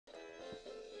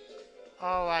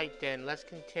Alright then, let's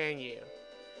continue.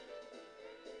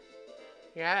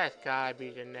 Yeah, that's gotta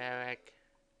be generic.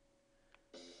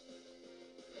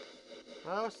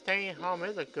 Well, staying home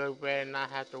is a good way to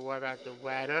not have to worry about the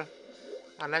weather.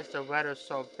 Unless the weather's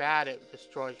so bad it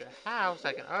destroys your house,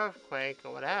 like an earthquake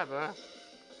or whatever.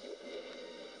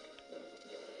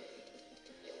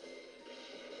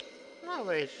 I'm not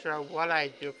really sure what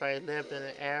I'd do if I lived in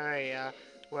an area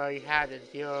where you had to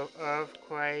deal with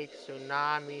earthquakes,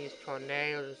 tsunamis,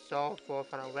 tornadoes, and so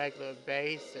forth on a regular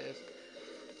basis.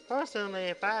 Personally,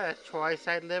 if I had a choice,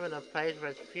 I'd live in a place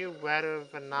with as few weather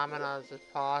phenomena as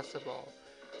possible,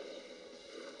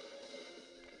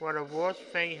 where the worst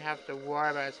thing you have to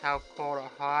worry about is how cold or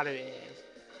hot it is.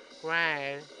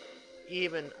 Granted,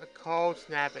 even a cold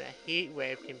snap and a heat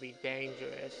wave can be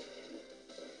dangerous.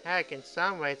 Heck, in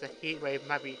some ways, a heat wave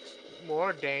might be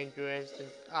more dangerous than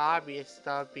obvious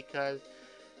stuff because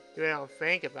you don't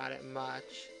think about it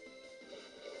much.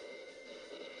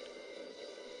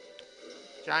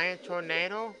 Giant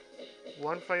tornado?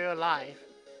 One for your life.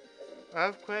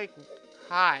 Earthquake?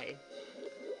 Hi.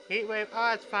 Heat wave?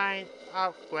 Oh, it's fine.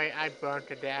 Oh, great, I burned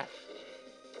to death.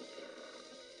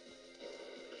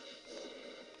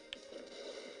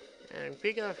 And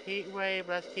speaking of heat wave,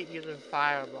 let's keep using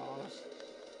fireballs.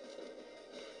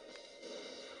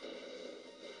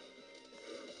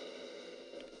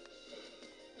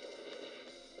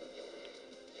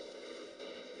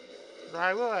 Though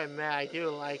I will admit I do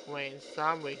like rain in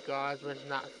some regards when it's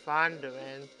not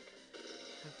thundering.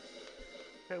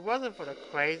 If it wasn't for the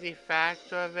crazy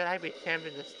factor of it, I'd be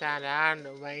tempted to stand out in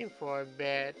the rain for a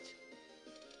bit.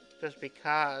 Just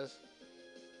because.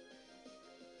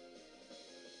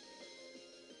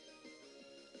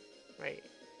 Wait.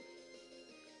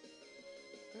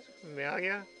 That's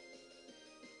familiar?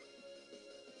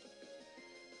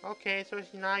 Okay, so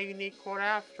it's not a unique chord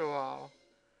after all.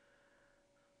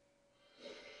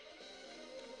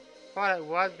 Thought it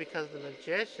was because of the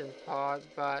magician part,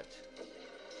 but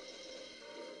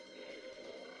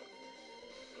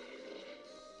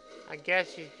I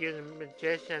guess she's using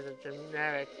magician as a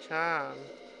generic term.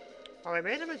 Oh, wait,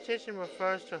 maybe the magician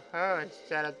refers to her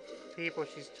instead of people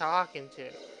she's talking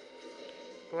to.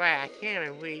 Great, I can't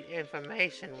even read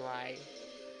information right.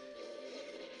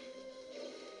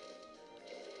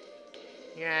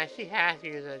 Yeah, she has to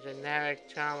use a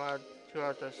generic term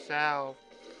towards herself.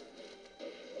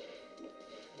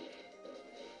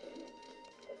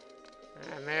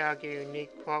 Maybe I'll get a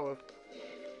unique quote with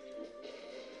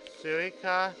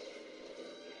Suika.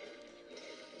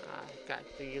 I got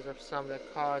to use up some of the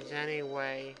cards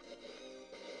anyway.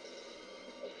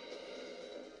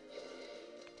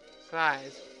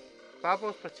 Besides,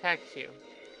 bubbles protect you.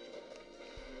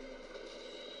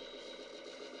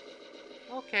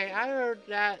 Okay, I heard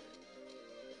that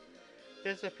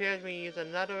this appears me use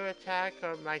another attack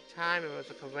or my timing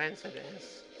was a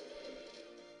coincidence.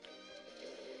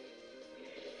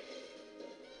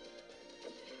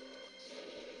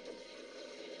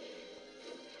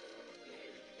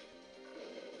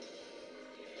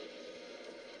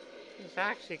 It's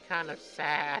actually kind of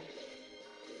sad.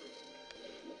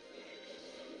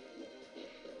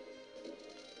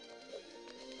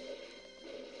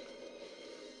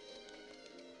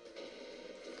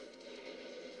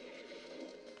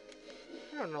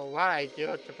 I don't know what I do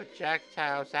if the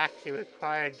projectiles actually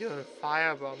require doing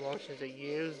fireball motions to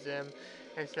use them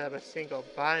instead of a single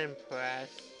button press.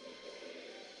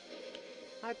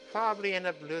 I'd probably end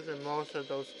up losing most of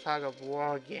those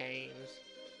tug-of-war games.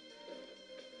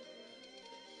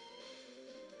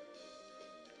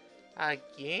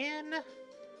 Again?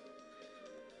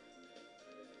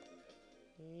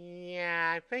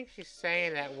 Yeah, I think she's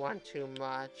saying that one too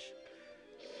much.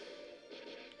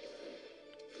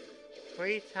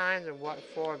 3 times in what,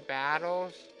 4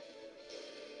 battles?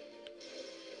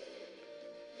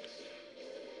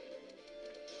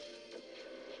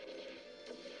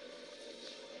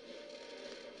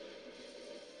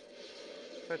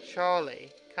 For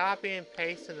Charlie, copy and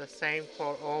pasting the same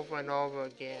quote over and over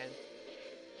again.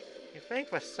 You think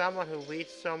for someone who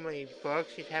reads so many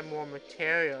books, she'd have more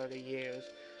material to use,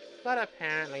 but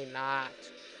apparently not.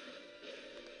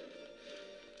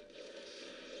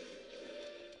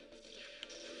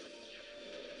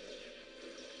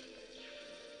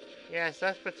 Yes,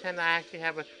 let's pretend I actually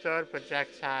have a third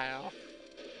projectile.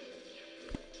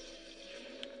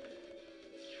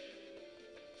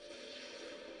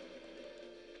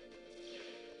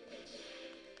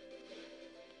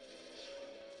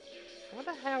 What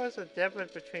the hell is the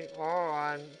difference between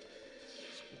aura and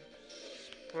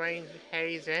spring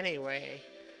haze anyway?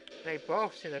 They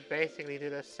both seem to basically do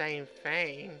the same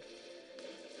thing.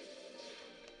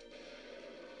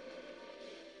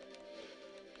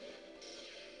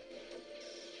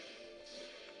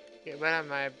 get rid of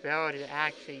my ability to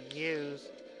actually use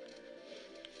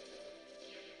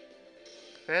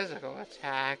physical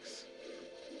attacks.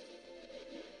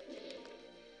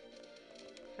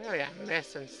 Maybe I'm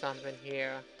missing something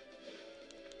here.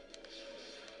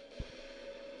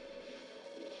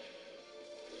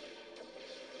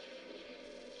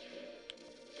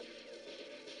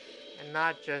 And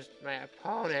not just my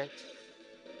opponent.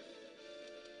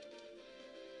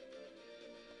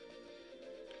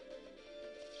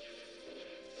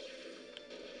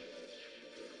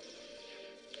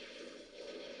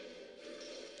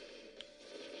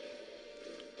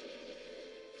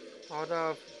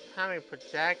 Although, how many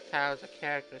projectiles the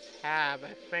characters have,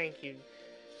 I think you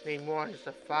need more than just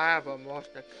a fireball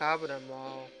motion to cover them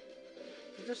all.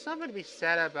 There's something to be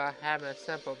said about having a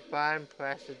simple button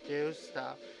press to do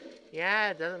stuff.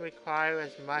 Yeah, it doesn't require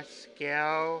as much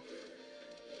skill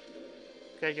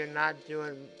because you're not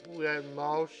doing weird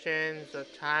motions or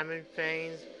timing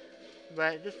things,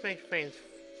 but it just makes things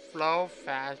flow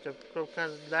faster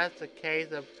because that's the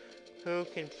case of who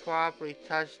can properly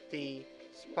touch the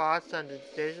spots on the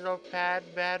digital pad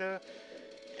better,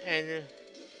 and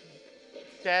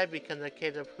instead becomes a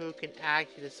case of who can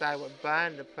actually decide what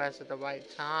button to press at the right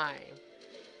time.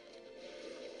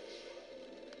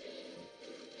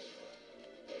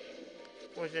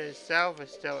 Which in itself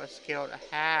is still a skill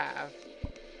to have.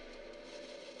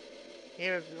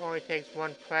 Even if it only takes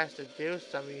one press to do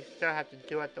something, you still have to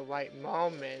do it at the right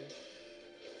moment.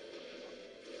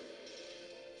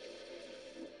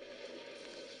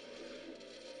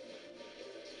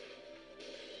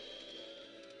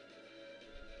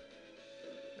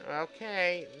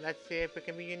 Okay, let's see if it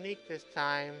can be unique this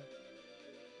time.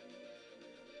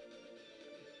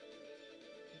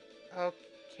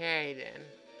 Okay then.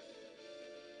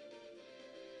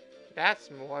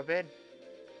 That's morbid.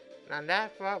 On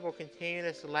that front, we'll continue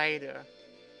this later.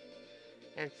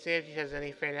 And see if she has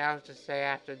anything else to say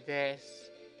after this.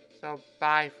 So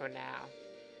bye for now.